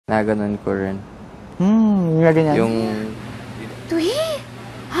na ganun ko rin. Ganyan. Yung... Tuy?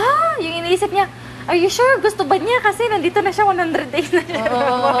 Ha? Yung iniisip niya, are you sure? Gusto ba niya? Kasi nandito na siya, 100 days na siya.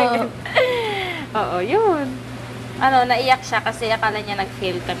 Oo, yun. Ano, naiyak siya kasi akala niya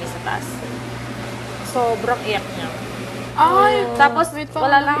nag-fail kami sa taas. Sobrang iyak niya. Ay, tapos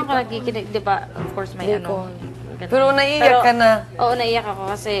wala lang ako nakikinig, di ba? Of course, may ano. Pero naiiyak ka na. Oo, naiyak ako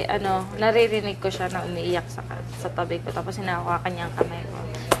kasi ano, naririnig ko siya na umiiyak sa tabi ko. Tapos hinahawakan niya ang kamay ko.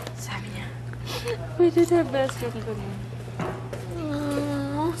 Sabi niya, we did our best yung ganun.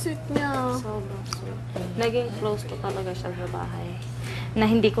 Sweet niya. Sobrang sweet. Naging close ko talaga siya sa bahay. Na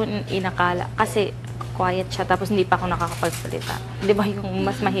hindi ko inakala. Kasi quiet siya, tapos hindi pa ako nakakapagsalita. Di ba yung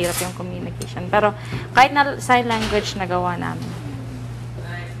mas mahirap yung communication. Pero kahit na sign language nagawa namin.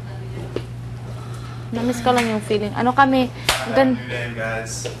 Namiss ko lang yung feeling. Ano kami? New name,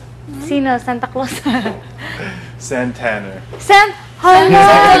 guys. Sino? Santa Claus? Santana. Hello!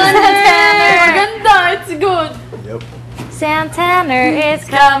 Santana! Maganda, it's good. Yep. Santana is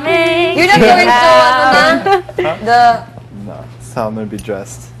coming! You're not going to, No, that's how I'm gonna be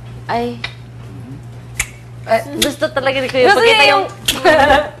dressed. Ay. Gusto talaga ni Kuya pakita yung...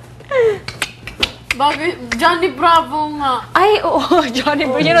 Bagay, Johnny Bravo nga. Ay, oo, Johnny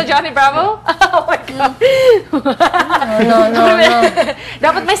Bravo. You know Johnny Bravo? Oh my God. No.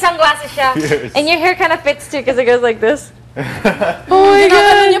 Dapat may sunglasses siya. Yes. And your hair kind of fits too because it goes like this. Oh my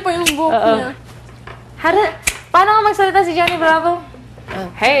Ginagano God. niya pa yung buhok niya. Paano nga magsalita si Johnny Bravo?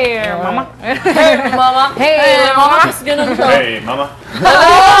 Hey, mama. Hey, mama. Hey, mama. Ganun to. Hey, mama.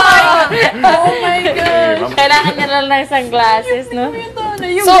 Oh my God. Kailangan niya lang ng sunglasses, no?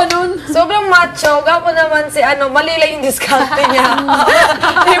 Yung ganun. Sobrrang macho. Gapo naman si ano, mali lang yung diskarte niya.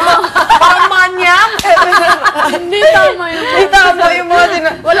 Di ba? Parang manyak. Hindi tama yun. Hindi tama yung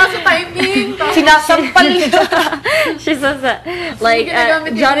mga Wala sa timing. sinasampal niya. She says that, like,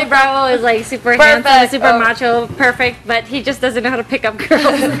 Ginagamit yung Johnny Bravo is like super handsome, super macho, perfect, but he just doesn't know how to pick up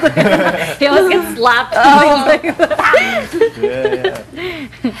girls. He always gets slapped. Yeah.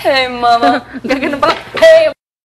 Hey, mama. Gagano pala, hey!